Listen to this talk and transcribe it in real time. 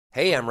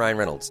Hey, I'm Ryan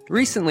Reynolds.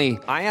 Recently,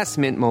 I asked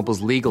Mint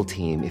Mobile's legal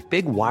team if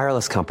big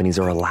wireless companies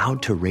are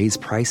allowed to raise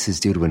prices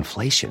due to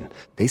inflation.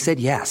 They said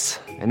yes.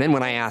 And then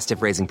when I asked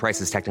if raising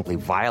prices technically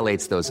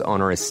violates those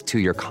onerous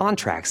two-year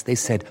contracts, they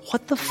said,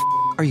 "What the f***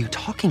 are you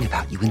talking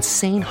about, you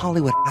insane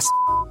Hollywood ass?"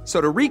 So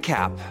to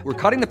recap, we're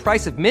cutting the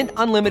price of Mint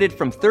Unlimited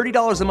from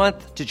 $30 a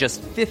month to just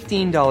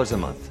 $15 a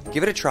month.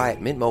 Give it a try at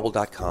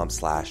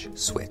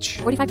mintmobile.com/switch.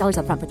 $45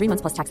 up front for 3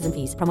 months plus taxes and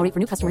fees. Promo rate for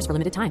new customers for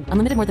limited time.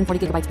 Unlimited more than 40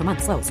 gigabytes per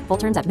month. Slows full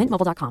terms at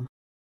mintmobile.com.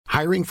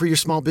 Hiring for your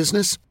small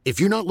business? If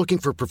you're not looking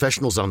for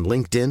professionals on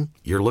LinkedIn,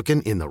 you're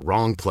looking in the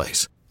wrong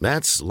place.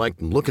 That's like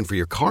looking for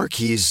your car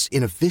keys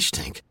in a fish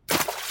tank.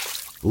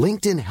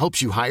 LinkedIn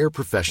helps you hire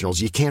professionals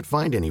you can't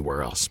find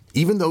anywhere else,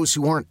 even those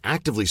who aren't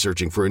actively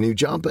searching for a new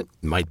job but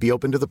might be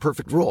open to the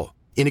perfect role.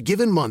 In a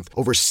given month,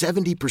 over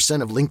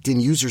 70% of LinkedIn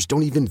users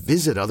don't even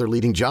visit other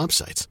leading job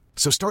sites.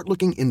 So start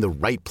looking in the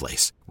right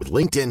place. With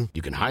LinkedIn,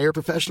 you can hire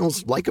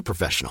professionals like a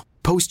professional.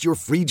 Post your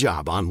free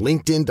job on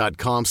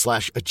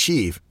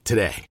linkedin.com/achieve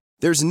today.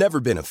 There's never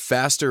been a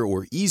faster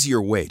or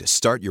easier way to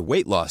start your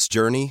weight loss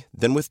journey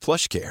than with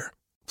PlushCare.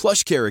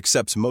 PlushCare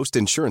accepts most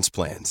insurance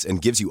plans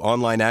and gives you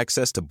online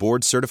access to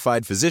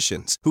board-certified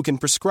physicians who can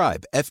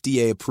prescribe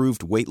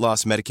FDA-approved weight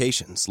loss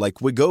medications like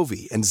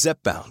Wegovy and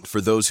Zepbound for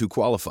those who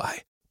qualify.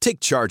 Take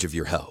charge of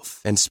your health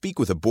and speak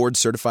with a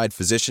board-certified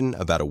physician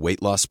about a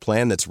weight loss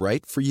plan that's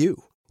right for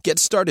you. Get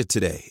started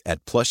today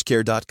at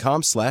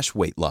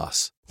plushcare.com/weight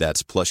loss.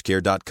 That's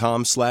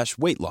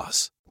plushcare.com/weight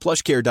loss.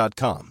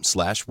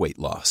 plushcare.com/weight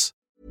loss.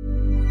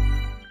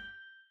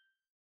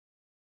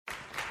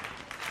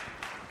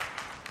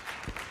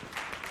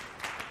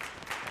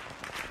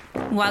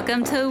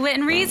 Welcome to Wit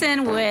and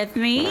Reason with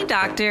me,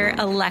 Dr.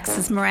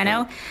 Alexis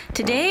Moreno.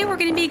 Today we're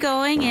going to be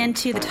going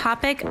into the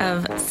topic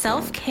of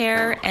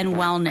self-care and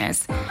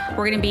wellness.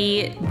 We're going to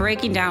be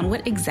breaking down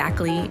what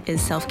exactly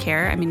is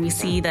self-care. I mean, we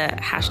see the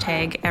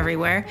hashtag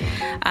everywhere.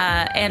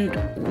 And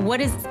what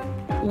does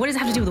it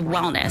have to do with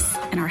wellness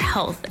and our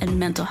health and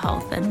mental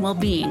health and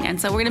well-being? And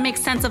so we're going to make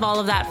sense of all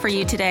of that for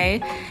you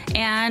today.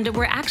 And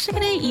we're actually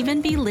going to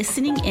even be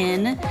listening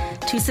in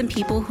to some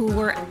people who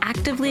were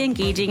actively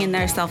engaging in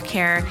their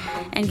self-care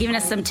and giving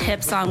us some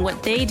tips on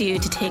what they do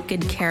to take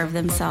good care of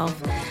themselves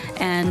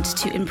and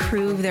to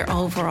improve their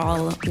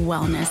overall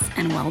wellness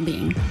and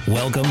well-being.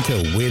 Welcome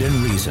to Wit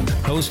and Reason,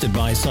 hosted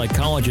by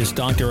psychologist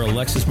Dr.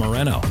 Alexis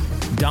Moreno.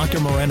 Dr.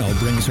 Moreno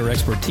brings her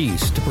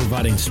expertise to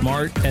providing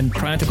smart and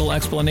practical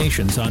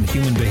explanations on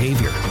human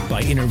behavior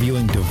by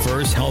interviewing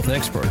diverse health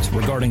experts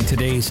regarding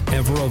today's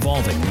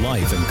ever-evolving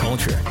life and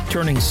culture,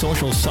 turning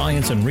social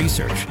science and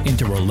research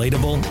into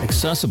relatable,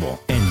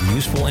 accessible, and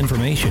useful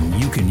information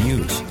you can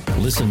use.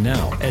 Listen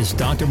now as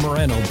Dr.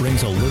 Moreno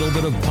brings a little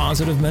bit of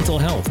positive mental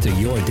health to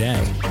your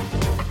day.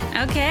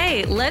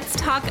 Okay, let's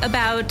talk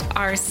about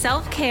our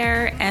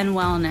self-care and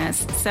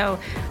wellness. So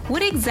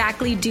what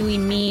exactly do we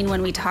mean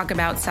when we talk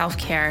about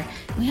self-care?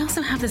 We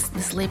also have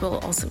this label,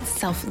 also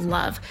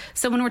self-love.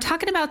 So when we're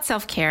talking about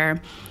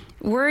self-care,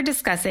 we're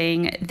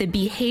discussing the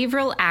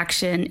behavioral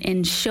action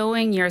in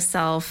showing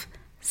yourself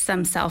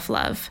some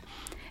self-love.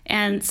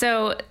 And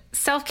so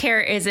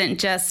self-care isn't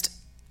just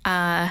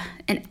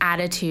an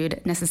attitude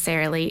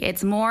necessarily.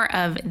 It's more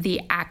of the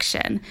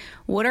action.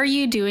 What are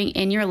you doing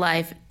in your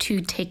life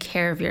to take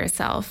care of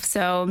yourself?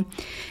 So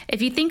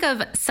if you think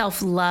of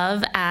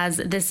self-love as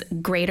this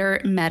greater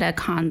meta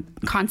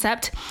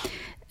concept,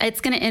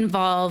 it's going to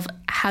involve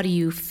how do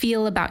you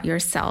feel about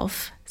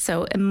yourself?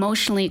 So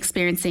emotionally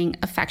experiencing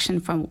affection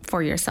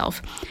for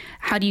yourself.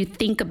 How do you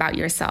think about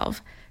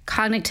yourself?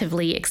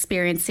 Cognitively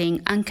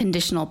experiencing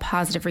unconditional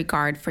positive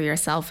regard for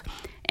yourself.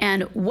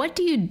 And what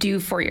do you do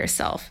for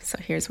yourself? So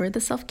here's where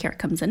the self-care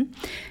comes in.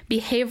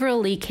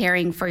 Behaviorally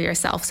caring for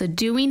yourself. So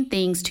doing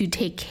things to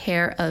take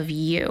care of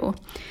you.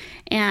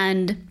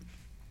 And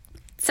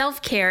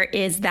self-care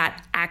is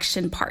that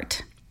action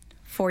part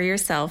for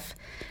yourself,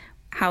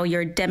 how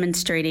you're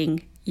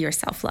demonstrating your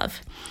self-love.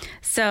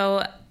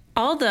 So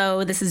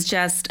although this is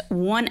just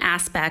one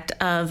aspect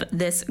of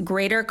this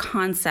greater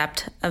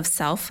concept of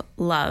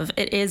self-love,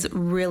 it is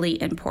really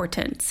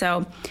important.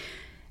 So,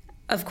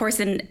 of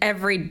course, in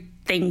everything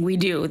we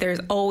do, there's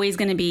always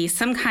going to be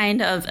some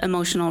kind of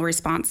emotional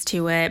response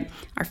to it,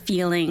 our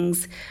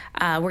feelings.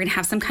 We're going to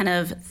have some kind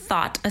of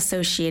thought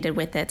associated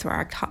with it, so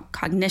our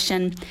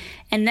cognition.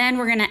 And then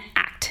we're going to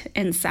act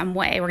in some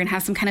way. We're going to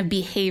have some kind of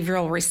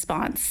behavioral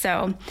response.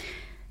 So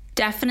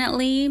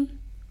definitely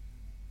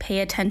pay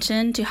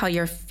attention to how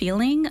you're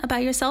feeling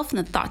about yourself and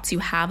the thoughts you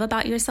have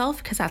about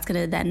yourself, because that's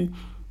going to then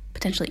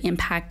potentially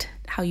impact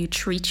how you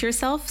treat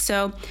yourself.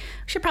 So we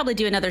should probably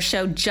do another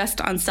show just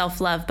on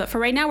self-love. But for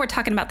right now, we're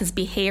talking about this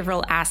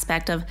behavioral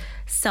aspect of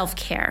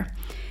self-care.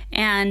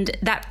 And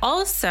that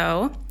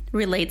also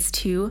relates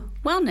to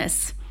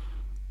wellness,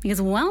 because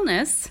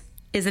wellness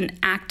is an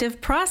active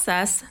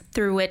process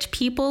through which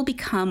people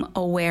become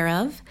aware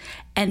of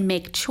and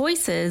make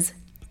choices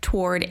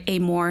toward a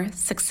more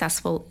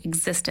successful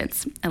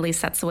existence. At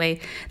least that's the way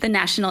the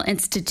National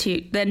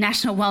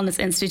Wellness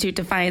Institute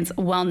defines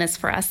wellness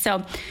for us.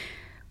 So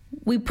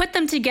We put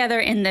them together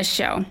in this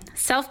show,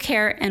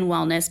 self-care and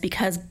wellness,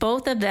 because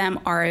both of them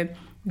are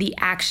the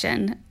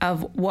action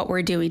of what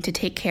we're doing to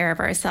take care of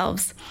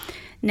ourselves.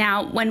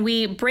 Now, when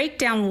we break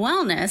down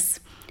wellness,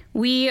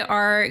 we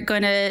are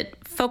going to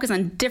focus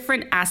on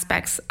different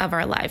aspects of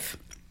our life.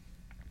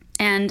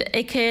 And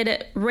it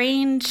could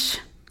range,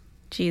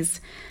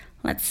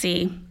 let's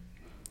see.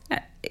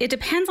 It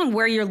depends on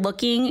where you're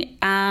looking.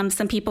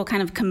 Some people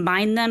kind of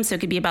combine them. So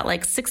it could be about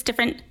like 6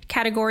 different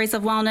categories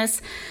of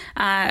wellness.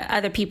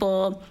 Other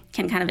people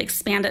can kind of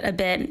expand it a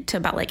bit to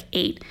about like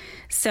 8.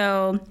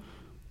 So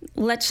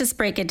let's just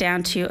break it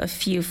down to a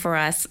few for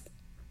us.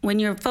 When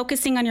you're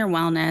focusing on your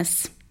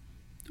wellness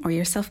or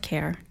your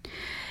self-care,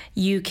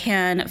 you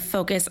can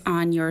focus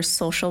on your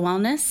social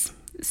wellness.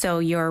 So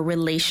your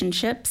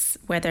relationships,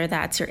 whether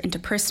that's your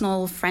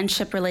interpersonal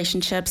friendship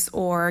relationships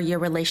or your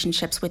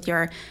relationships with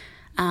your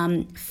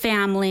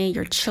family,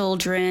 your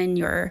children,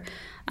 your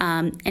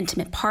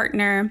intimate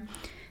partner.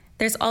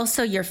 There's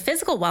also your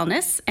physical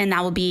wellness, and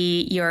that will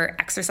be your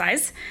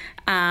exercise,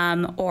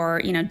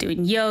 or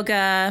doing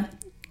yoga,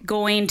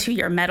 going to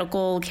your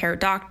medical care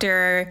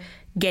doctor,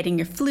 getting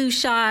your flu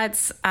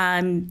shots,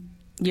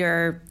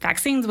 your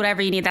vaccines,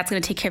 whatever you need. That's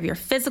going to take care of your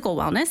physical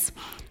wellness.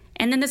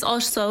 And then there's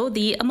also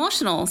the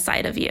emotional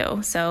side of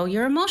you. So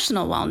your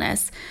emotional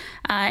wellness.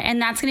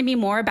 And that's going to be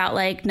more about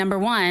like, number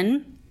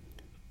one,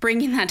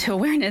 bringing that to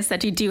awareness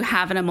that you do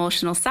have an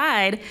emotional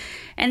side.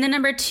 And then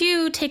number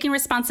 2, taking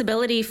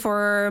responsibility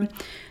for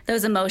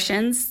those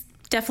emotions.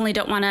 Definitely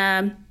don't want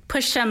to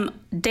push them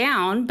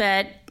down,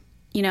 but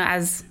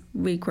as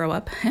we grow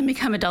up and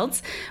become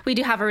adults, we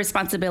do have a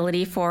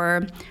responsibility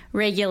for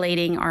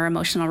regulating our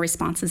emotional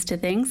responses to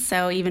things.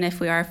 So even if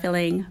we are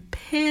feeling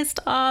pissed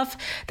off,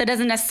 that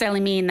doesn't necessarily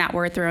mean that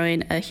we're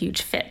throwing a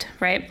huge fit,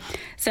 right?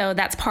 So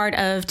that's part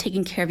of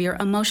taking care of your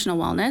emotional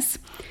wellness.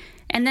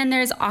 And then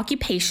there's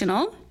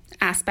occupational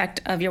aspect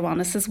of your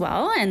wellness as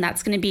well. And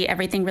that's going to be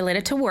everything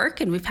related to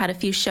work. And we've had a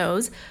few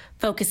shows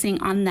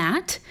focusing on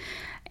that.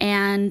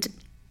 And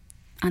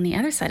on the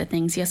other side of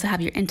things, you also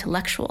have your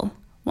intellectual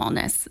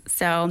wellness.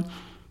 So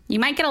you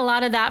might get a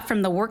lot of that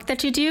from the work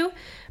that you do,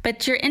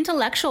 but your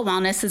intellectual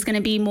wellness is going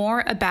to be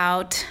more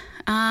about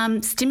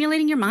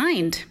stimulating your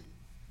mind,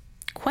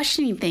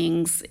 questioning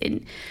things,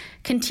 and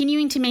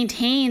continuing to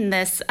maintain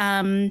this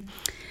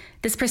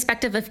this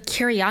perspective of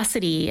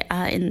curiosity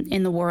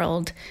in the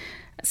world.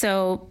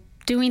 So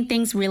doing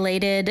things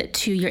related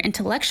to your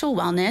intellectual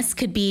wellness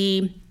could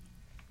be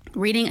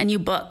reading a new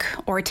book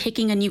or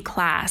taking a new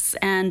class.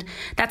 And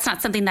that's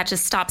not something that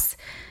just stops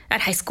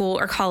at high school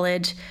or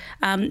college,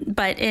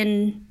 but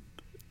in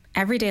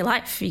everyday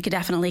life, you could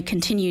definitely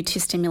continue to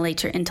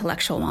stimulate your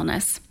intellectual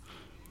wellness.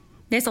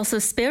 There's also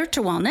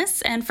spiritual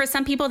wellness. And for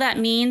some people, that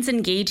means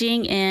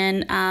engaging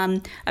in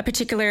a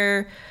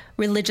particular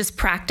religious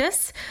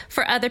practice.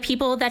 For other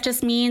people, that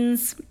just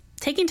means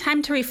taking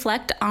time to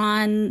reflect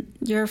on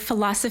your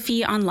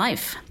philosophy on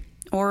life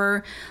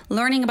or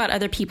learning about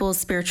other people's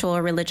spiritual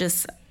or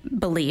religious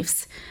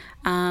beliefs.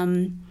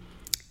 Journaling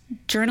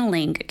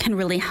can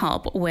really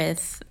help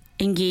with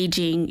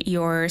engaging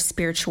your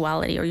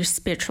spirituality or your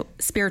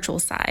spiritual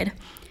side.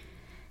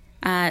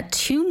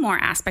 2 more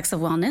aspects of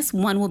wellness.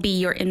 One will be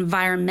your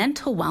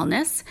environmental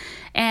wellness,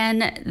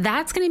 and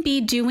that's going to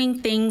be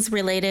doing things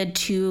related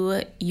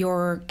to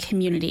your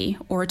community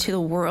or to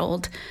the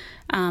world.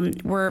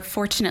 We're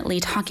fortunately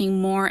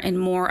talking more and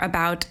more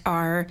about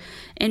our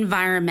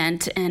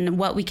environment and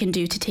what we can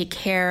do to take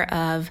care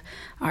of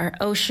our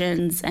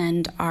oceans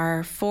and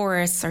our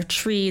forests, our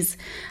trees.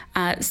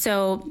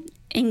 So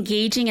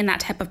engaging in that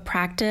type of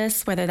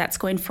practice, whether that's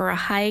going for a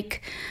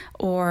hike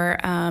or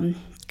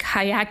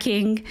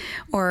kayaking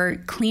or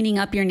cleaning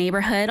up your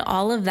neighborhood,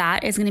 all of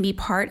that is going to be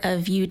part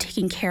of you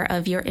taking care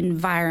of your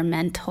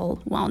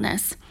environmental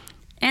wellness.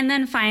 And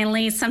then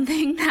finally,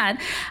 something that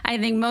I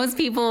think most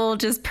people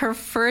just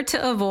prefer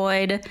to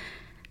avoid,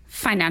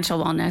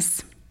 financial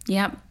wellness.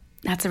 Yep,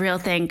 that's a real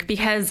thing.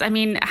 Because,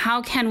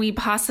 how can we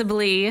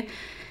possibly,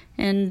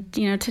 in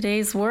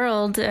today's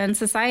world and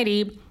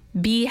society,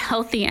 be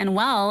healthy and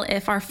well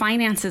if our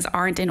finances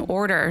aren't in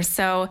order?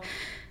 So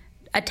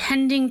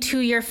attending to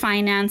your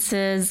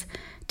finances,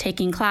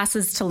 taking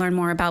classes to learn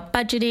more about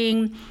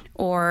budgeting,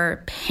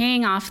 or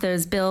paying off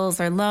those bills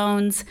or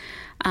loans,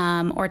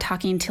 or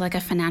talking to like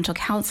a financial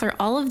counselor,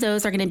 all of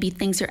those are going to be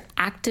things you're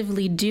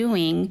actively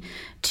doing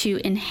to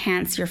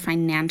enhance your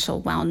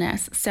financial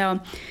wellness. So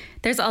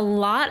there's a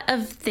lot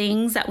of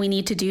things that we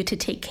need to do to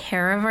take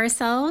care of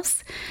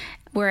ourselves.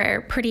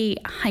 We're pretty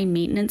high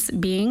maintenance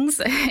beings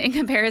in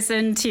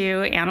comparison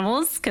to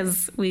animals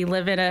because we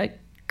live in a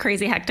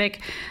crazy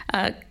hectic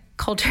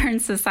culture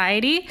and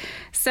society.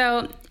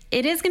 So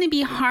it is going to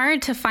be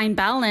hard to find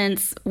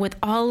balance with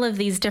all of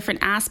these different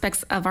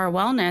aspects of our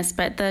wellness.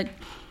 But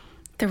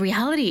the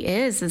reality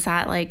is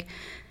that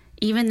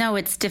even though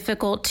it's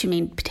difficult to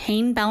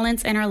maintain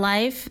balance in our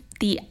life,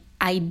 the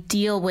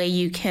ideal way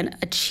you can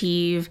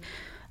achieve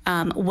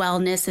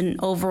wellness and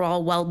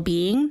overall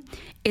well-being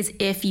is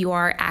if you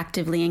are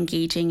actively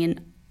engaging in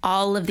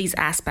all of these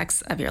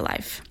aspects of your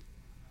life.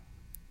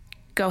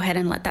 go ahead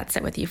and let that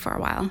sit with you for a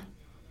while.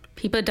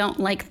 People don't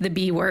like the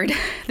B word.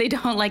 They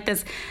don't like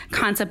this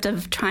concept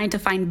of trying to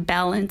find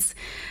balance,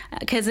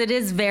 because it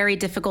is very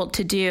difficult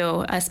to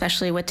do,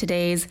 especially with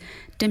today's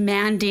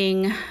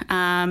demanding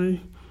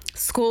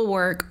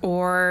schoolwork,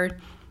 or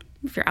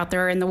if you're out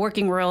there in the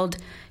working world,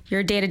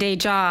 your day-to-day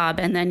job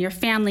and then your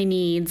family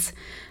needs.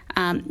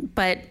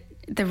 But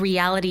the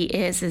reality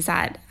is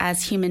that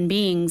as human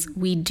beings,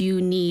 we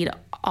do need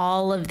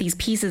all of these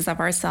pieces of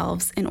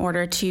ourselves in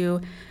order to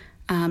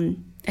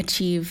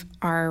achieve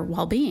our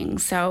well-being.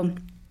 So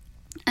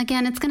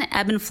again, it's going to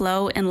ebb and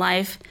flow in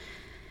life.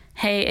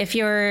 Hey, if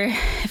you're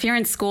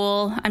in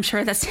school, I'm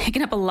sure that's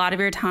taking up a lot of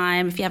your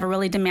time. If you have a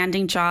really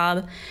demanding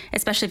job,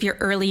 especially if you're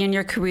early in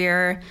your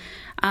career,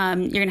 you're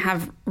going to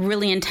have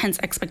really intense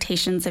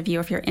expectations of you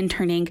if you're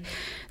interning.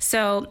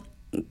 So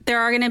there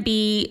are going to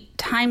be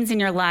times in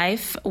your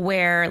life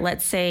where,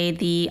 let's say,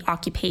 the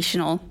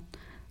occupational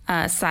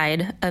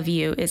side of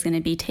you is going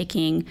to be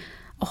taking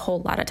a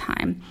whole lot of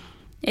time.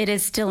 It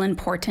is still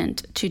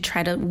important to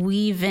try to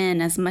weave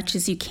in as much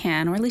as you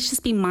can, or at least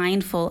just be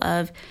mindful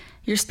of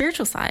your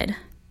spiritual side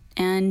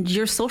and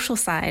your social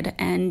side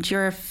and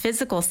your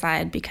physical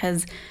side,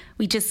 because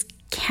we just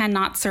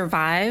cannot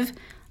survive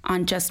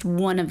on just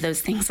one of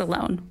those things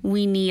alone.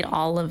 We need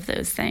all of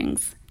those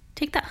things.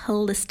 Take that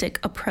holistic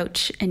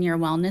approach in your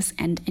wellness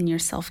and in your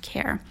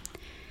self-care.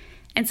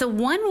 And so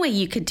one way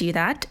you could do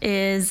that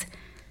is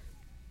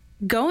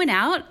going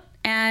out,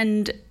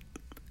 and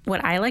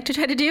what I like to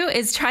try to do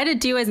is try to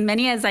do as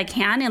many as I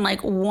can in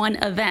like one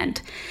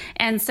event.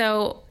 And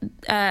so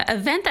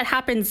event that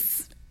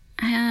happens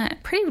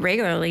pretty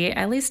regularly,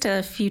 at least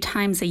a few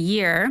times a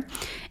year,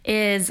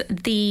 is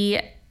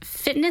the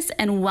Fitness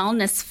and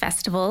Wellness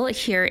Festival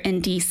here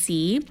in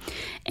DC.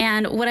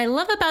 And what I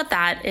love about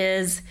that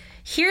is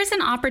here's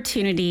an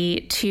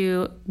opportunity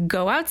to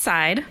go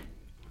outside,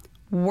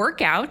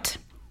 work out,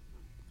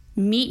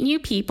 meet new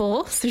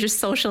people, so just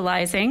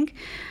socializing.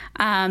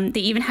 They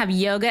even have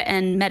yoga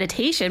and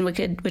meditation,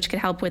 which could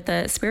help with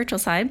the spiritual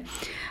side.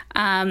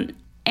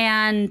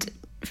 And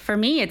for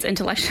me, it's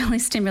intellectually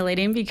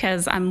stimulating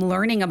because I'm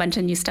learning a bunch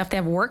of new stuff. They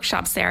have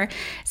workshops there.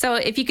 So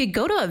if you could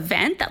go to an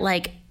event that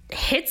like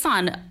hits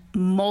on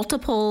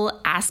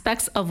multiple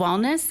aspects of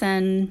wellness,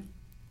 then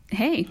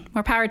hey,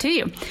 more power to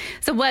you.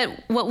 So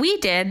what we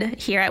did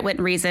here at Wit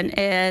and Reason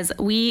is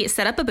we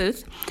set up a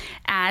booth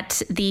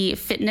at the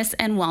Fitness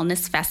and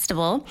Wellness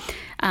Festival.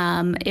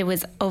 It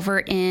was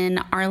over in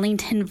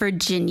Arlington,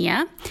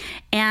 Virginia.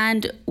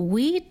 And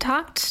we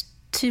talked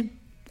to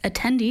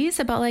attendees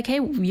about like,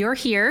 hey, you're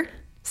here.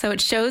 So it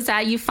shows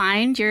that you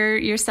find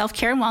your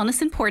self-care and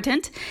wellness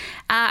important.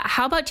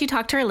 How about you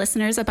talk to our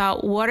listeners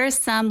about what are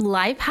some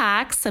life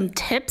hacks, some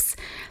tips,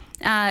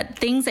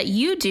 things that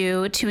you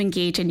do to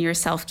engage in your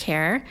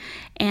self-care,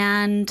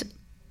 and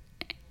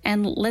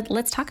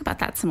let's talk about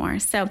that some more.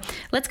 So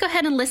let's go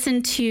ahead and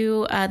listen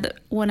to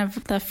one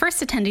of the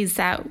first attendees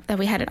that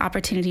we had an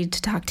opportunity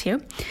to talk to.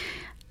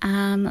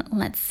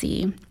 Let's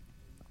see.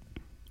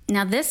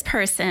 Now, this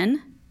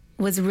person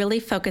was really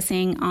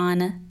focusing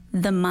on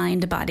the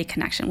mind-body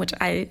connection, which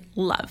I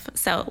love.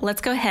 So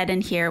let's go ahead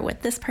and hear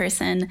what this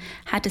person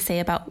had to say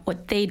about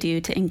what they do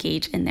to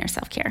engage in their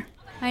self-care.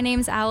 My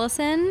name's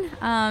Allison,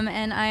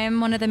 and I'm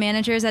one of the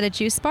managers at a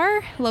juice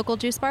bar, local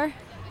juice bar.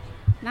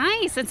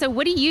 Nice. And so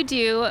what do you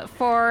do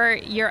for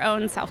your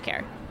own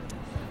self-care?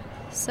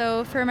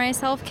 So for my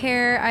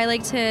self-care, I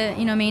like to,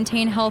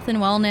 maintain health and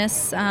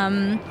wellness.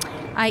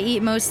 I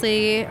eat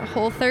mostly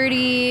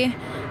Whole30,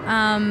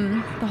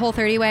 the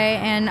Whole30 way,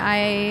 and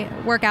I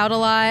work out a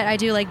lot. I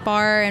do like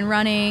bar and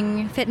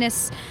running,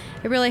 fitness.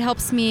 It really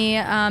helps me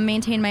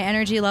maintain my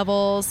energy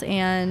levels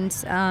and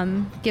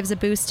gives a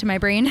boost to my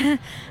brain.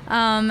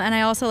 And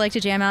I also like to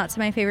jam out to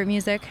my favorite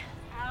music.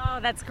 Oh,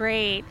 that's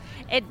great.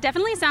 It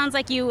definitely sounds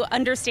like you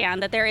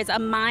understand that there is a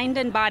mind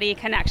and body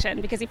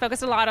connection, because you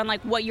focus a lot on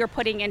like what you're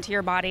putting into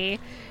your body.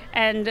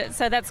 And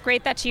so that's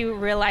great that you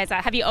realize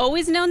that. Have you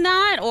always known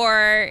that,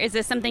 or is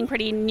this something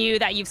pretty new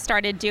that you've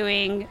started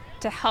doing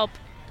to help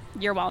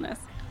your wellness?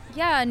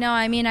 Yeah, no,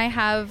 I mean, I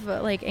have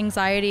like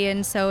anxiety,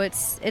 and so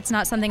it's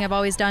not something I've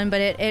always done,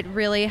 but it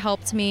really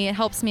helped me. It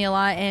helps me a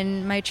lot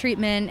in my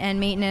treatment and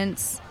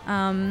maintenance.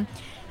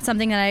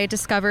 Something that I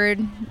discovered,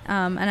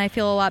 and I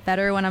feel a lot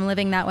better when I'm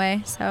living that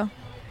way. So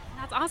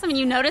that's awesome. And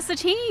you notice a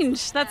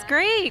change. That's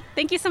great.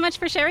 Thank you so much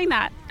for sharing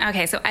that.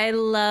 Okay, so I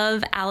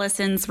love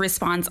Allison's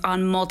response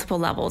on multiple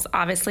levels.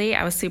 Obviously,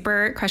 I was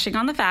super crushing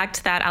on the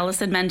fact that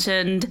Allison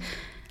mentioned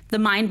the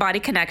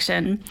mind-body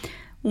connection.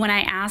 When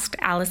I asked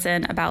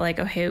Allison about like,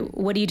 okay,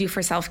 what do you do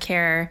for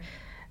self-care?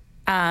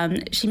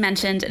 She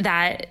mentioned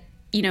that,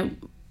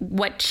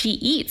 what she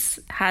eats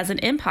has an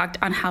impact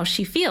on how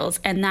she feels.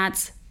 And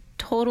that's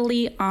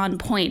totally on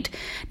point.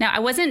 Now, I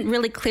wasn't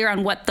really clear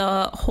on what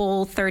the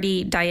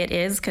Whole30 diet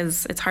is,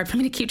 because it's hard for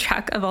me to keep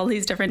track of all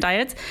these different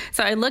diets.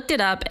 So I looked it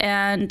up,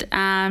 and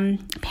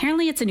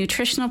apparently it's a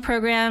nutritional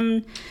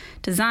program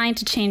designed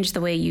to change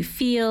the way you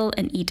feel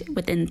and eat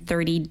within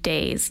 30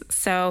 days.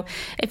 So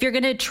if you're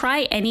going to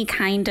try any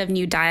kind of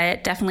new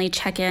diet, definitely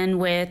check in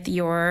with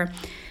your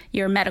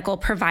your medical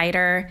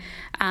provider.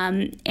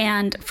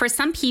 And for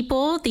some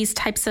people, these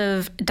types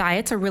of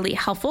diets are really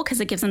helpful because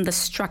it gives them the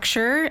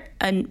structure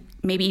and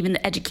maybe even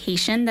the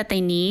education that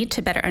they need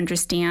to better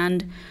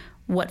understand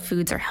what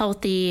foods are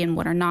healthy and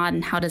what are not,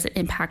 and how does it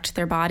impact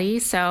their body.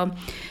 So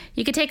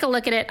you could take a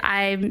look at it.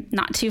 I'm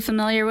not too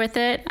familiar with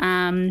it,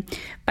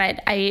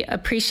 but I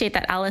appreciate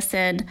that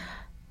Allison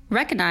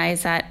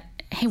recognized that,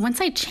 hey,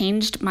 once I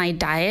changed my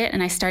diet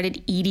and I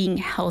started eating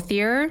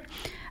healthier,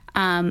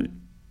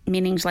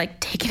 meaning like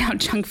taking out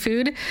junk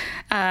food,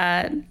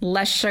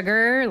 less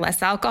sugar,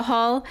 less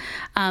alcohol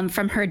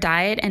from her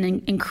diet,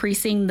 and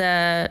increasing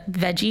the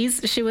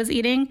veggies she was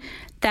eating,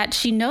 that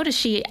she noticed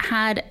she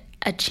had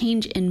a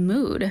change in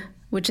mood,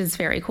 which is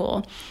very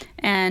cool.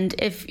 And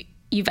if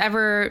you've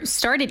ever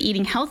started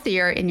eating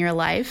healthier in your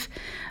life,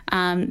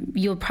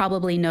 you'll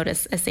probably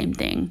notice the same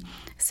thing.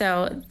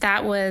 So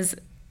that was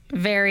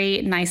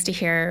very nice to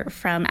hear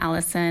from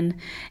Allison.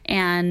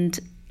 And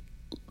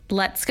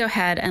let's go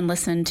ahead and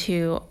listen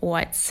to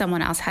what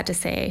someone else had to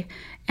say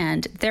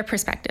and their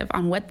perspective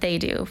on what they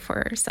do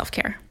for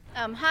self-care.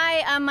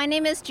 Hi, my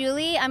name is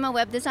Julie. I'm a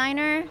web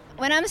designer.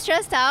 When I'm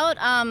stressed out,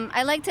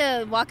 I like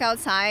to walk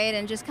outside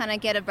and just kind of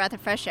get a breath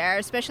of fresh air,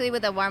 especially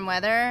with the warm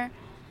weather.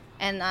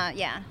 And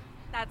yeah.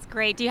 That's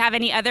great. Do you have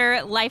any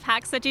other life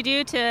hacks that you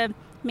do to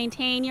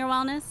maintain your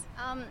wellness?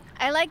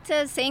 I like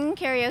to sing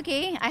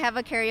karaoke. I have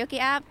a karaoke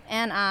app,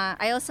 and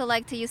I also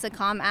like to use a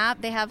Calm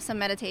app. They have some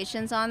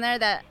meditations on there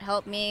that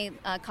help me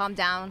calm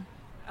down.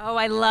 Oh,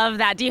 I love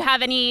that. Do you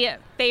have any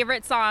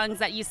favorite songs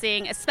that you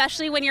sing,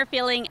 especially when you're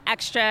feeling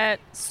extra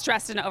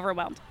stressed and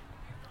overwhelmed?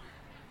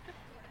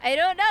 I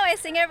don't know. I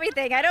sing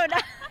everything. I don't know.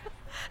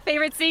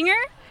 Favorite singer?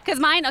 Because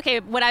mine, okay,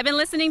 what I've been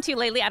listening to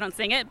lately, I don't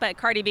sing it, but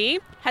Cardi B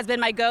has been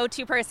my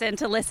go-to person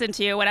to listen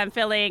to when I'm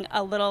feeling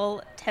a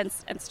little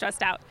tense and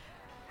stressed out.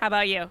 How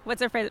about you?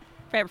 What's your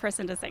favorite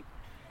person to sing?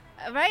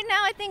 Right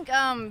now, I think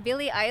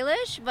Billie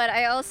Eilish, but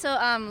I also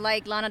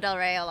like Lana Del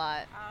Rey a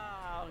lot.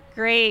 Oh,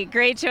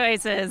 great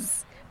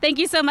choices. Thank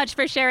you so much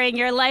for sharing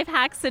your life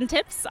hacks and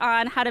tips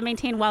on how to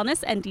maintain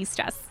wellness and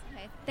de-stress.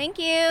 Okay. Thank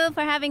you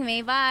for having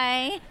me.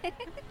 Bye.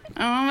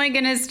 Oh my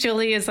goodness,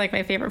 Julie is like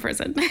my favorite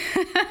person.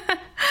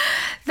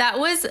 That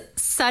was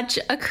such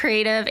a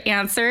creative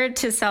answer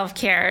to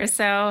self-care.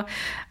 So,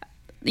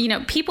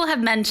 people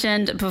have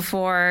mentioned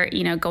before,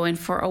 going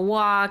for a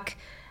walk.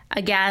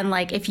 Again,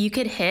 like if you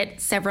could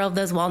hit several of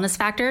those wellness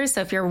factors.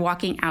 So if you're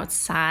walking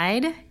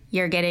outside,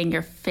 you're getting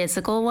your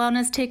physical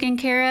wellness taken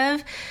care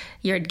of.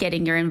 You're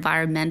getting your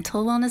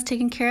environmental wellness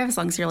taken care of, as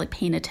long as you're like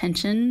paying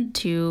attention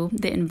to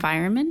the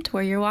environment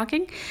where you're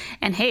walking.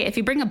 And hey, if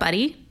you bring a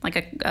buddy,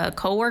 like a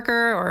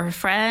coworker or a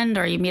friend,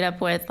 or you meet up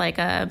with like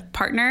a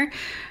partner,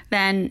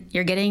 then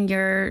you're getting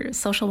your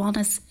social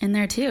wellness in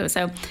there too.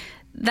 So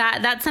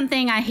that's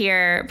something I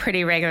hear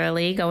pretty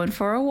regularly, going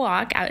for a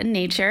walk out in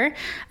nature.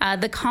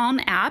 The Calm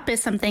app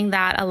is something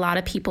that a lot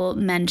of people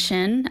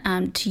mention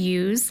to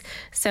use.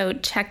 So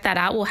check that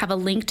out. We'll have a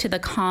link to the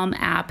Calm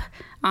app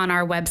on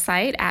our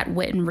website at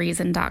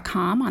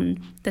witandreason.com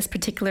on this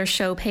particular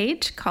show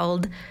page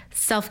called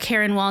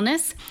Self-Care and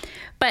Wellness.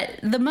 But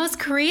the most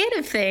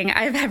creative thing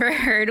I've ever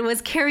heard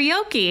was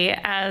karaoke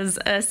as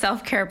a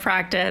self-care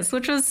practice,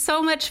 which was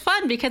so much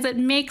fun because it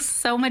makes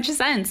so much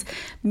sense.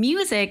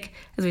 Music,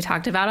 as we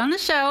talked about on the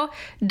show,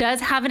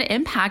 does have an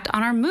impact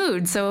on our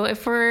mood. So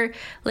if we're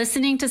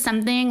listening to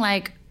something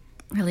like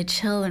really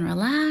chill and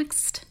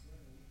relaxed,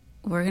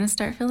 we're going to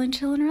start feeling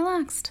chill and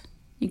relaxed.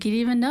 You can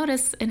even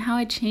notice in how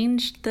I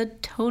changed the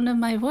tone of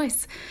my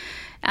voice.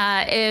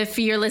 If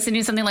you're listening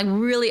to something like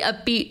really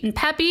upbeat and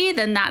peppy,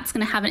 then that's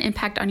going to have an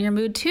impact on your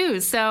mood too.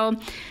 So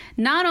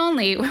not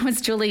only was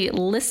Julie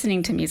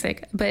listening to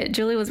music, but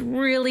Julie was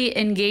really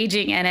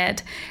engaging in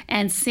it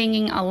and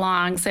singing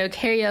along. So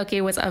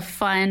karaoke was a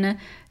fun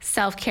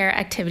self-care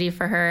activity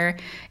for her.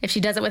 If she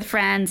does it with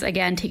friends,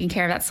 again, taking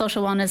care of that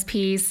social wellness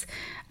piece,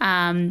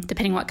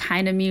 depending what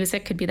kind of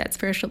music, could be that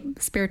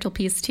spiritual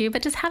piece too,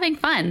 but just having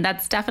fun.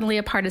 That's definitely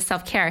a part of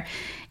self-care.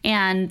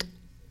 And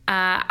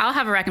I'll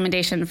have a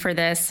recommendation for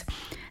this.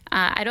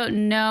 I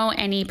don't know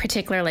any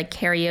particular like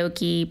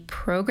karaoke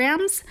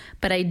programs,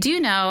 but I do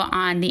know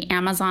on the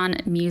Amazon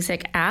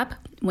Music app,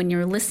 when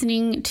you're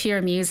listening to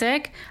your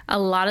music, a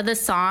lot of the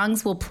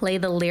songs will play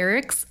the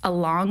lyrics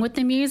along with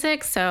the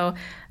music. So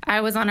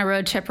I was on a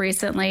road trip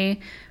recently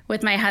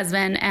with my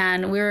husband,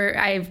 and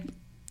I've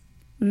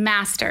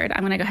mastered, I'm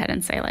going to go ahead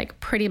and say like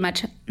pretty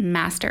much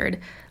mastered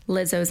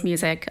Lizzo's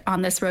music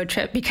on this road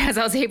trip, because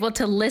I was able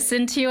to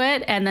listen to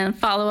it and then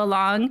follow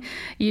along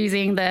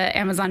using the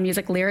Amazon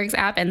Music lyrics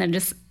app and then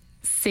just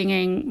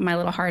singing my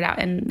little heart out,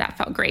 and that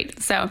felt great.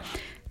 So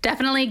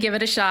definitely give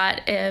it a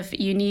shot if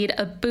you need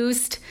a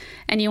boost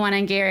and you want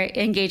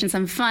to engage in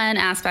some fun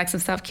aspects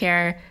of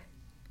self-care.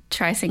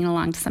 Try singing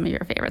along to some of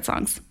your favorite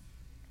songs.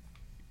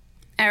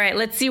 All right,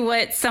 let's see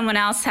what someone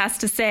else has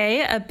to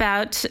say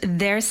about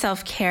their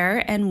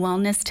self-care and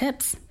wellness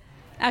tips.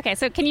 Okay,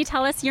 so can you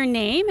tell us your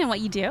name and what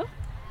you do?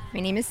 My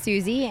name is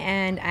Susie,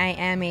 and I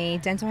am a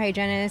dental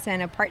hygienist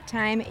and a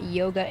part-time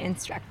yoga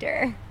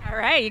instructor. All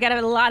right, you got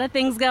a lot of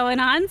things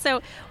going on.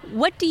 So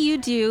what do you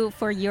do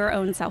for your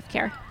own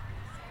self-care?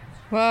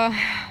 Well,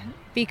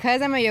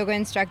 because I'm a yoga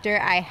instructor,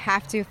 I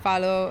have to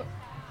follow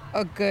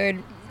a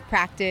good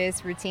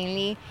practice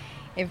routinely.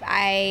 If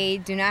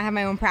I do not have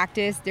my own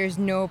practice, there's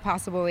no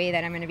possible way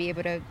that I'm going to be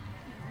able to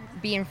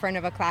be in front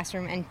of a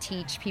classroom and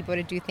teach people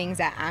to do things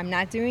that I'm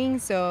not doing.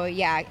 So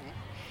yeah,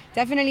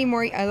 definitely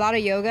a lot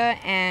of yoga,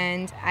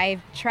 and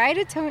I've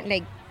tried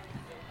to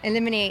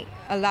eliminate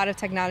a lot of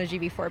technology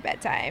before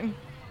bedtime.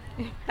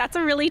 That's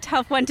a really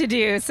tough one to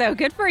do. So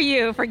good for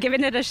you for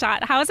giving it a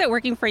shot. How is it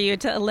working for you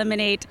to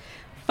eliminate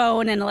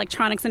phone and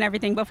electronics and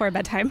everything before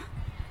bedtime?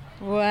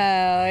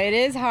 Well, it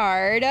is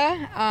hard.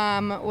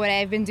 What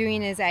I've been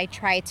doing is I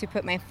try to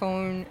put my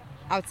phone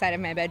outside of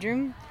my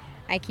bedroom.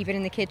 I keep it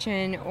in the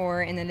kitchen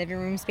or in the living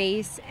room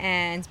space.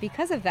 And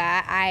because of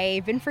that,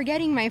 I've been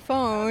forgetting my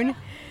phone.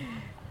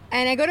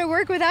 And I go to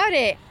work without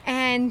it.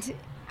 And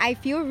I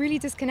feel really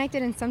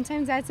disconnected. And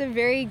sometimes that's a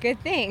very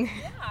good thing.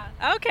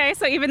 Yeah. Okay.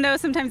 So even though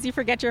sometimes you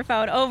forget your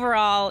phone,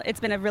 overall,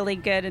 it's been a really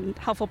good and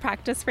helpful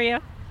practice for you?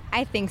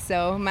 I think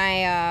so.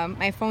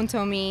 My phone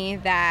told me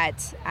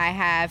that I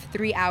have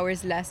 3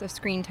 hours less of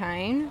screen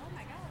time.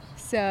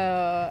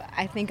 So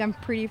I think I'm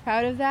pretty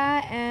proud of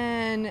that,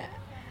 and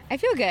I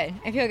feel good.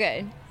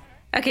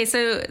 Okay,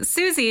 so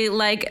Susie,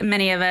 like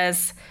many of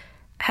us,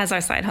 has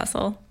our side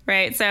hustle,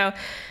 right? So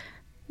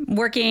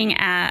working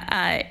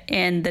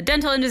in the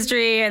dental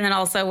industry, and then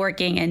also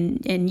working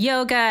in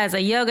yoga as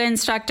a yoga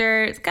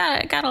instructor. It's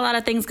got a lot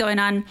of things going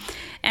on.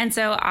 And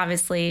so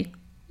obviously,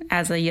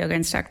 as a yoga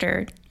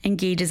instructor,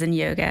 engages in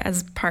yoga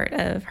as part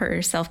of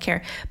her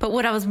self-care. But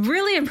what I was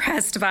really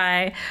impressed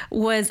by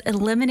was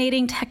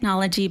eliminating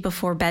technology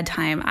before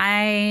bedtime.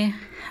 I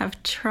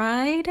have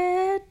tried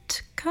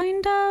it,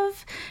 kind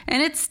of,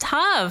 and it's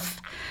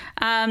tough.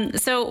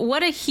 So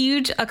what a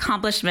huge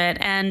accomplishment.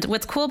 And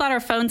what's cool about our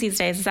phones these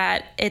days is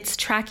that it's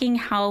tracking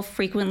how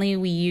frequently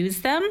we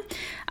use them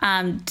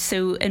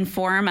to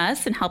inform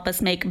us and help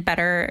us make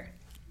better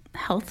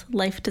health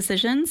life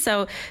decisions.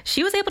 So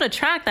she was able to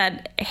track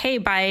that, hey,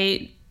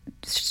 by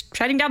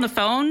shutting down the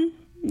phone,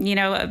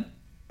 30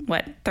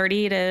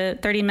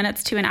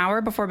 minutes to an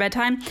hour before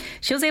bedtime,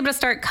 she was able to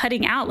start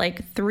cutting out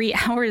like 3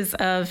 hours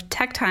of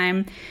tech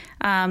time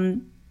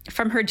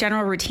from her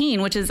general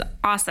routine, which is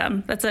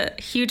awesome. That's a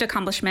huge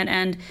accomplishment.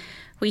 And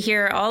we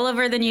hear all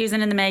over the news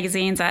and in the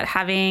magazines that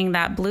having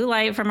that blue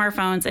light from our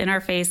phones in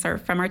our face or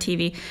from our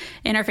TV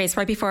in our face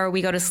right before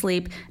we go to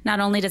sleep, not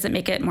only does it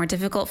make it more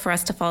difficult for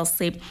us to fall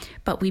asleep,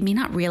 but we may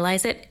not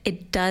realize it,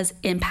 it does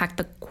impact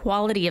the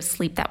quality of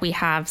sleep that we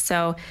have.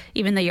 So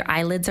even though your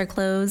eyelids are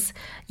closed,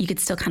 you could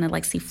still kind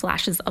of see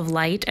flashes of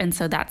light. And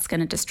so that's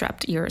going to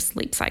disrupt your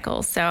sleep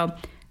cycle. So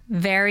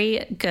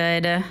very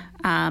good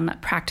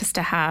practice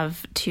to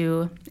have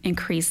to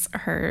increase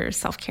her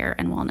self-care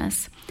and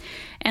wellness.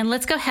 And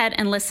let's go ahead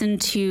and listen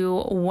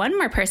to one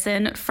more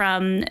person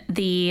from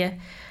the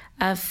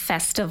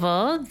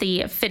festival,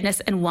 the Fitness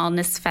and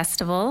Wellness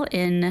Festival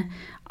in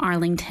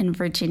Arlington,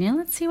 Virginia.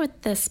 Let's see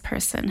what this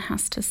person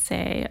has to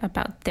say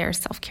about their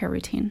self-care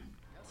routine.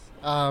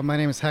 My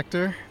name is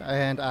Hector,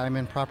 and I'm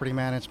in property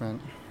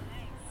management.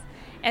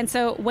 And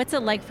so what's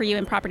it like for you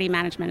in property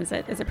management? Is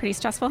it pretty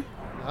stressful?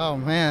 Oh,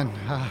 man.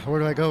 Where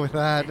do I go with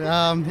that?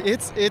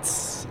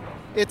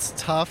 It's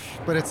tough,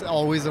 but it's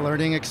always a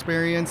learning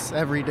experience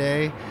every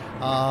day.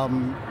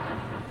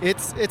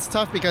 It's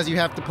tough because you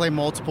have to play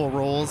multiple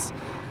roles,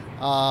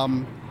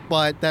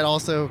 but that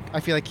also,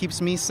 I feel like,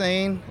 keeps me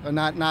sane.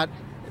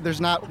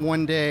 There's not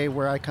one day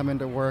where I come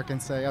into work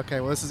and say, okay,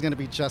 well, this is going to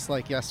be just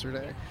like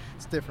yesterday.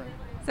 It's different.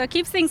 So it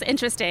keeps things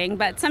interesting,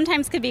 but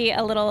sometimes could be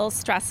a little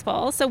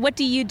stressful. So what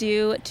do you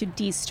do to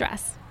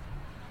de-stress?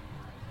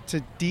 To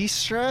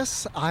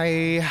de-stress,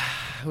 I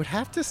would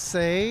have to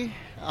say,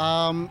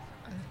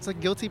 it's a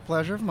guilty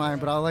pleasure of mine,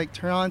 but I'll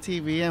turn on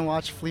TV and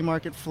watch Flea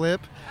Market Flip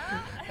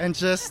and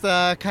just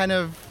kind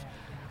of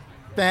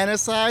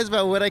fantasize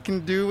about what I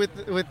can do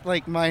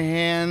with my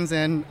hands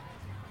and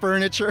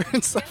furniture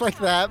and stuff like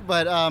that.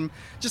 But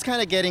just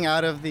kind of getting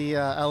out of the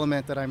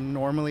element that I'm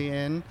normally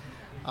in,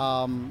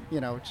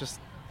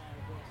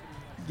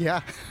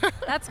 yeah.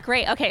 That's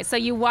great. Okay, so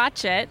you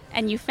watch it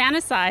and you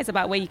fantasize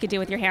about what you could do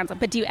with your hands,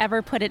 but do you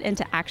ever put it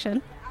into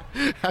action?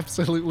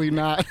 Absolutely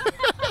not.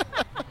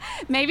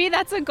 Maybe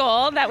that's a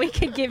goal that we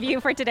could give you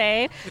for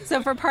today.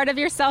 So for part of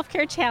your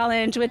self-care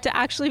challenge would to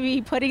actually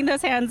be putting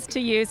those hands to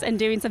use and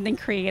doing something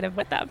creative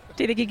with them.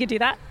 Do you think you could do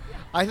that?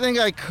 I think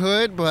I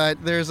could,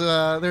 but there's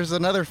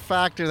another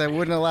factor that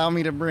wouldn't allow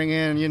me to bring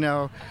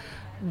in,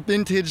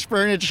 vintage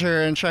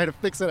furniture and try to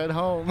fix it at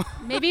home.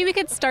 Maybe we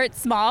could start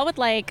small with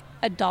a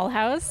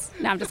dollhouse.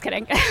 No, I'm just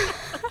kidding.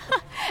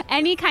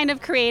 Any kind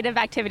of creative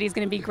activity is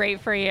going to be great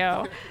for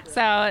you.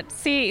 So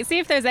see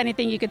if there's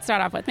anything you could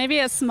start off with. Maybe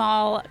a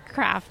small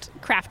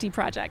crafty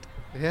project.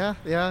 Yeah,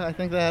 I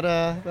think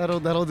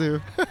that'll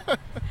do. All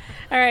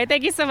right,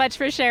 thank you so much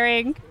for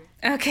sharing.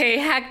 Okay,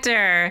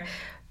 Hector,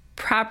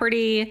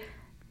 property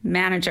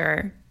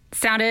manager,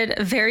 sounded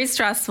very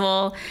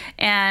stressful,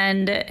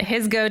 and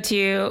his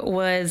go-to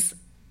was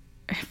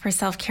for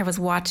self-care was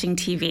watching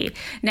TV.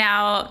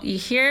 Now, you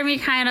hear me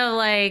kind of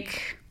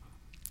like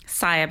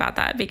sigh about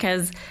that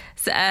because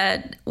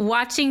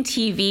watching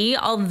TV,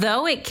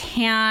 although it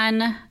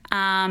can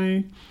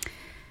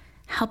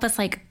help us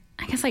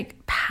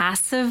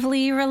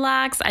passively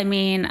relax. I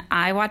mean,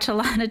 I watch a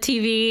lot of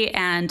TV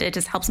and it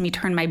just helps me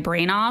turn my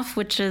brain off,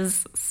 which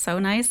is so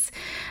nice.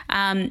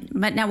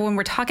 But now when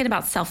we're talking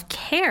about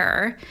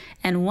self-care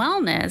and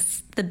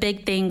wellness, the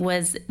big thing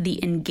was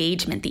the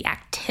engagement, the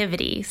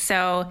activity.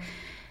 So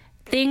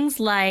things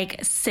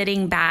like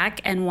sitting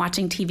back and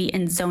watching TV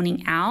and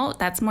zoning out,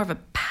 that's more of a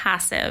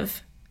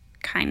passive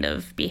kind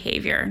of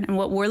behavior. And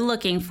what we're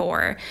looking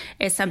for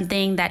is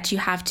something that you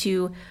have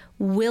to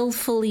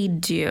willfully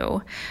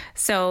do.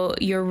 So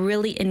you're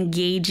really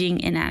engaging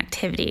in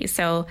activity.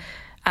 So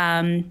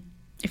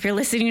if you're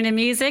listening to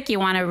music, you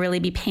want to really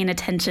be paying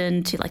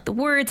attention to like the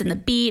words and the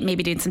beat,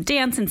 maybe doing some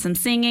dance and some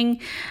singing.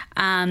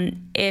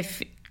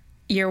 If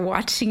you're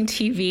watching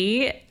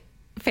TV,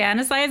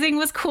 fantasizing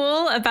was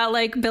cool about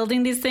like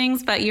building these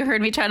things, but you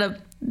heard me try to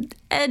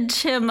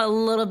edge him a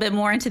little bit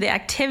more into the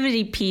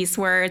activity piece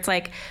where it's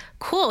like,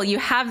 cool, you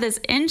have this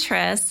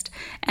interest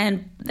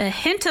and the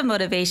hint of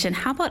motivation.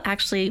 How about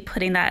actually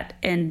putting that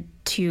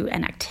into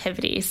an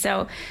activity?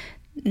 So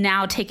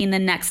now taking the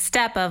next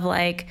step of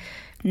like,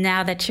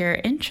 now that you're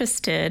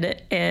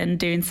interested in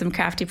doing some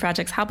crafty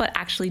projects, how about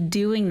actually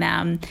doing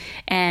them?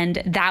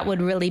 And that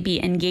would really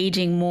be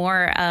engaging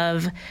more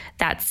of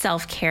that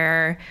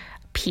self-care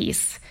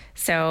piece.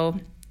 So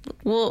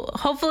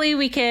hopefully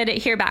we could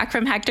hear back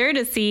from Hector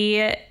to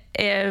see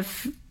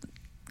if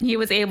he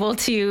was able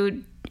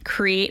to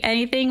create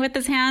anything with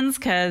his hands,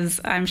 because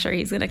I'm sure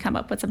he's going to come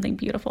up with something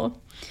beautiful.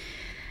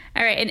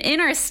 All right. And in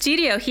our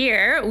studio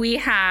here, we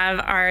have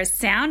our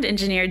sound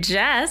engineer,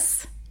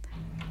 Jess.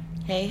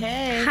 Hey,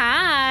 hey.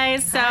 Hi.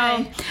 So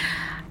Hi.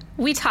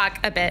 We talk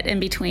a bit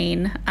in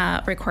between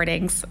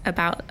recordings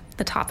about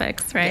the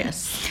topics, right?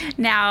 Yes.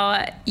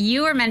 Now,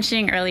 you were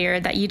mentioning earlier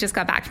that you just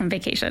got back from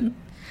vacation.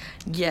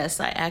 Yes,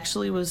 I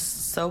actually was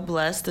so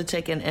blessed to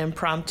take an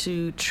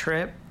impromptu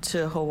trip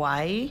to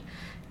Hawaii.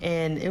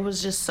 And it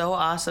was just so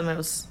awesome. It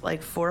was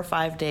like 4 or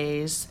 5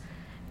 days.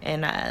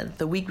 And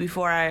the week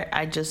before,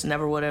 I just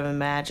never would have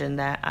imagined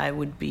that I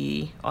would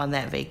be on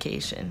that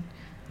vacation.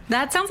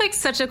 That sounds like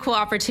such a cool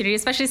opportunity,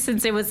 especially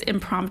since it was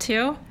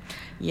impromptu.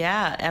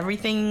 Yeah,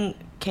 everything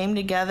came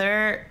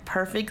together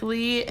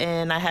perfectly,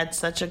 and I had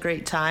such a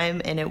great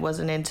time. And it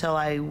wasn't until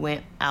I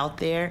went out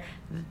there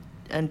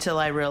until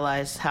I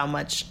realized how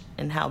much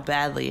and how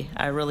badly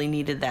I really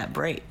needed that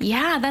break.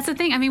 Yeah, that's the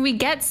thing. I mean, we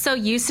get so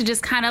used to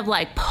just kind of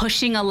like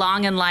pushing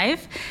along in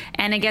life,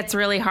 and it gets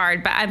really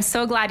hard. But I'm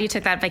so glad you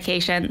took that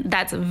vacation.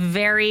 That's a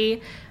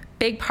very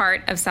big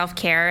part of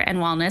self-care and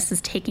wellness,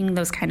 is taking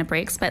those kind of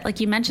breaks. But like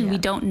you mentioned, we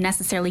don't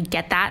necessarily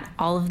get that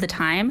all of the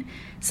time.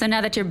 So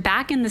now that you're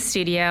back in the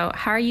studio,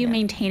 how are you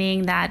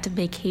maintaining that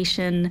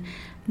vacation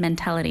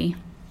mentality?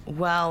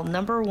 Well,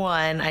 number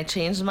one, I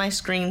changed my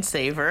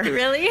screensaver.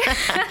 Really?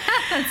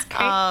 That's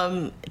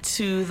great.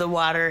 To the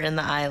water in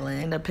the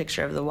island, a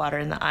picture of the water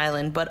in the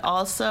island. But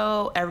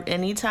also,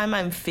 anytime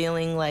I'm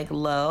feeling like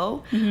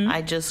low,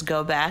 I just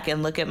go back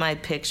and look at my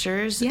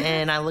pictures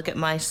and I look at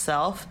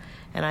myself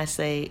and I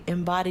say,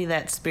 embody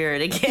that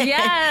spirit again.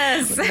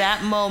 Yes.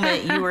 That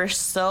moment, you were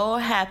so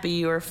happy,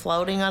 you were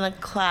floating on a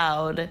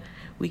cloud.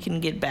 We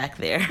can get back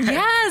there.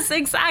 Yes,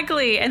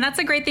 exactly. And that's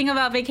a great thing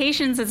about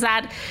vacations, is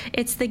that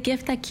it's the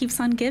gift that keeps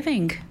on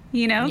giving,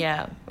 you know?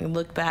 Yeah. We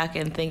look back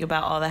and think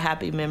about all the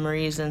happy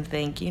memories and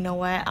think, you know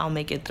what? I'll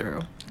make it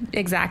through.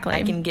 Exactly.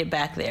 I can get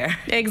back there.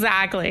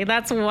 Exactly.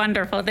 That's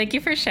wonderful. Thank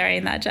you for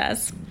sharing that,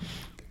 Jess.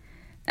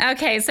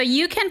 Okay, so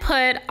you can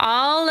put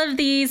all of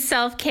these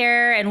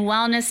self-care and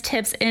wellness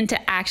tips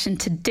into action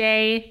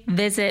today.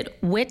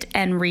 Visit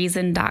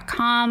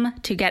witandreason.com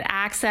to get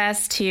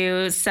access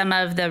to some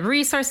of the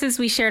resources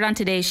we shared on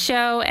today's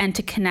show and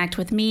to connect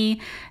with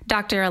me,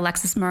 Dr.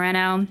 Alexis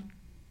Moreno.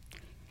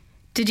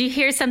 Did you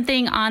hear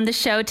something on the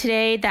show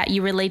today that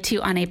you relate to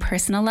on a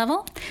personal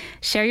level?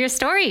 Share your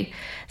story.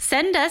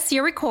 Send us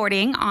your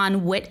recording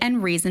on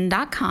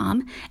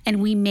witandreason.com, and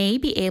we may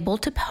be able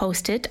to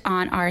post it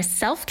on our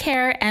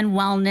self-care and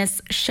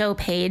wellness show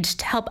page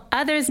to help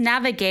others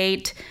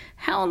navigate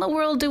how in the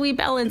world do we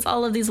balance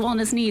all of these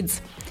wellness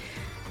needs.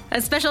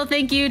 A special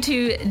thank you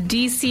to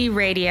DC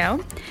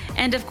Radio.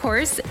 And of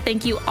course,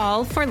 thank you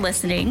all for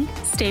listening.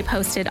 Stay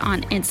posted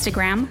on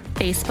Instagram,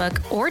 Facebook,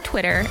 or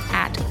Twitter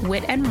at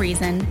Wit and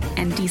Reason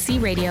and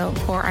DC Radio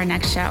for our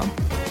next show.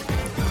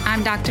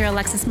 I'm Dr.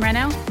 Alexis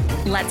Moreno.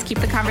 Let's keep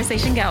the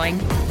conversation going.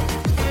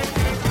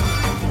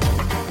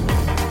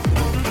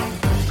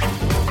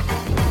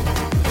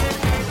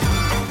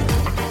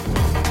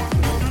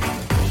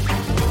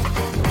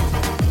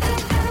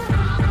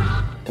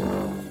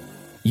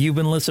 You've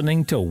been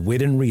listening to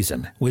Wit and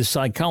Reason with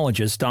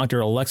psychologist Dr.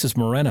 Alexis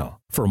Moreno.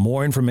 For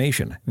more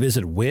information,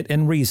 visit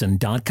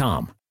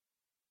witandreason.com.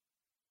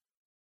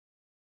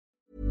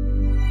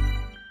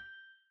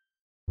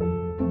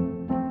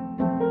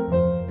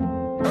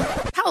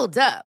 Hold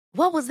up.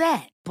 What was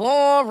that?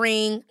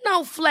 Boring.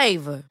 No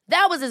flavor.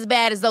 That was as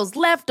bad as those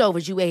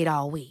leftovers you ate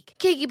all week.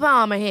 Keke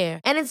Palmer here,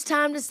 and it's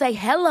time to say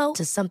hello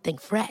to something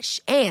fresh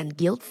and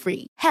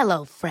guilt-free.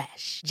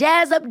 HelloFresh.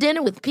 Jazz up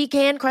dinner with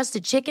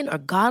pecan-crusted chicken or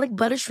garlic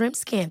butter shrimp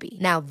scampi.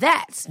 Now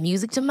that's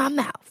music to my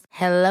mouth.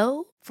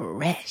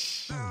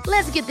 HelloFresh.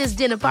 Let's get this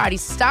dinner party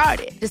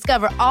started.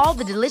 Discover all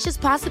the delicious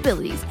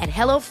possibilities at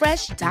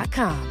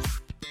HelloFresh.com.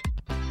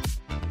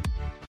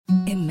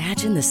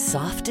 Imagine the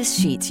softest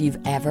sheets you've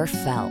ever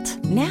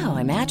felt. Now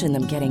imagine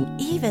them getting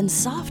even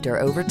softer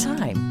over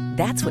time.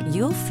 That's what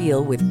you'll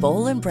feel with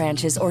Boll &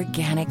 Branch's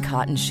organic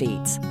cotton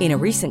sheets. In a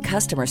recent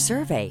customer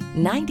survey,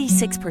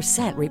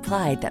 96%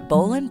 replied that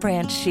Boll &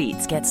 Branch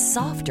sheets get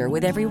softer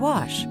with every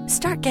wash.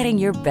 Start getting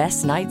your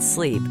best night's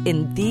sleep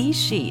in these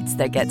sheets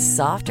that get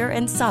softer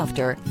and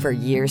softer for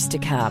years to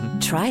come.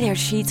 Try their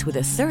sheets with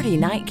a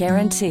 30-night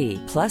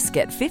guarantee. Plus,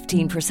 get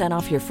 15%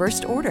 off your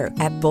first order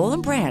at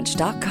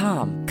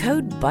bollandbranch.com.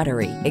 Code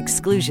BUTTERY.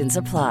 Exclusions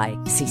apply.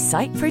 See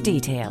site for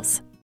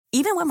details.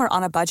 Even when we're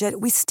on a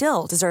budget, we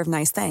still deserve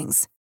nice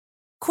things.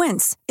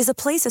 Quince is a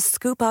place to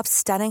scoop up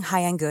stunning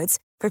high-end goods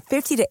for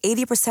 50 to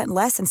 80%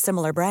 less than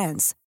similar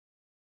brands.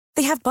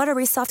 They have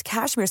buttery soft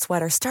cashmere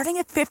sweaters starting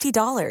at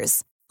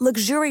 $50,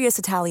 luxurious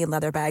Italian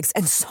leather bags,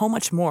 and so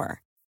much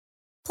more.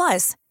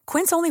 Plus,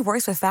 Quince only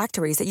works with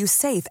factories that use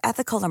safe,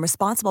 ethical, and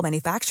responsible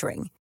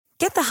manufacturing.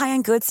 Get the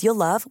high-end goods you'll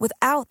love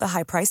without the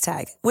high price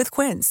tag with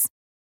Quince.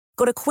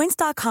 Go to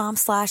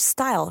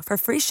quince.com/style for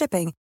free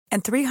shipping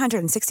and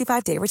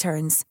 365-day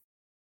returns.